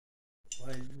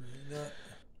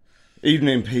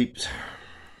Evening, peeps.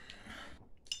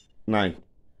 No,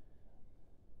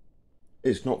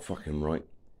 it's not fucking right.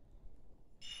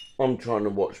 I'm trying to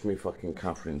watch me fucking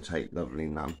Catherine take lovely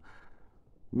Nan.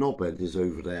 Knobhead is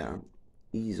over there.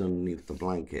 He's underneath the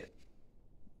blanket.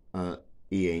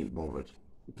 He ain't bothered.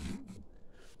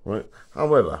 Right.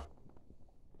 However,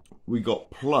 we got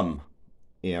Plum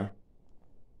here,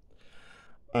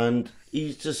 and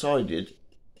he's decided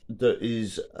that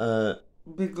his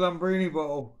big plumbrini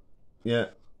bottle. Yeah.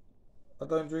 I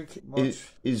don't drink it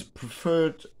much. His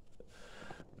preferred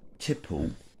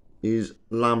tipple is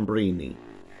Lambrini.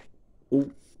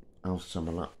 Oh, I'll some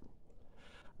of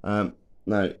that.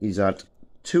 No, he's had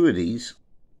 2 of these.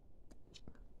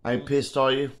 How pissed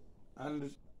are you?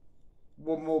 And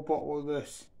 1 more bottle of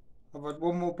this. I've had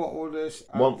 1 more bottle of this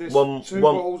and two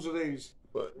bottles of these.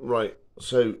 Right,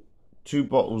 so 2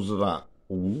 bottles of that.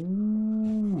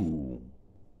 Ooh.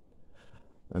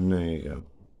 And there you go.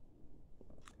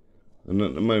 And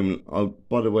at the moment,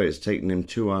 by the way, it's taken him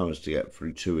 2 hours to get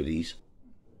through 2 of these.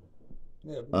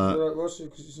 Yeah, but you like Russian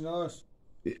because it's nice.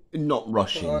 Not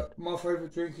Russian. My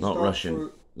favourite drink is not dark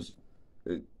Russian.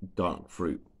 fruit. Dark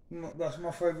fruit. That's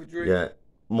my favourite drink. Yeah,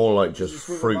 more like just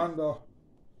fruit. Amanda.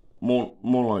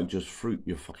 More like just fruit,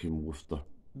 you fucking woofter.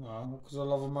 No, because I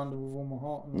love Amanda with all my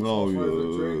heart. And No, my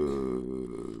favourite drink.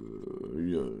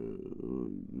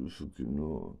 You fucking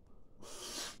know.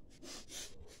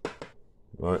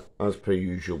 Right, as per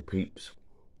usual, peeps.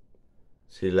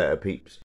 See you later, peeps.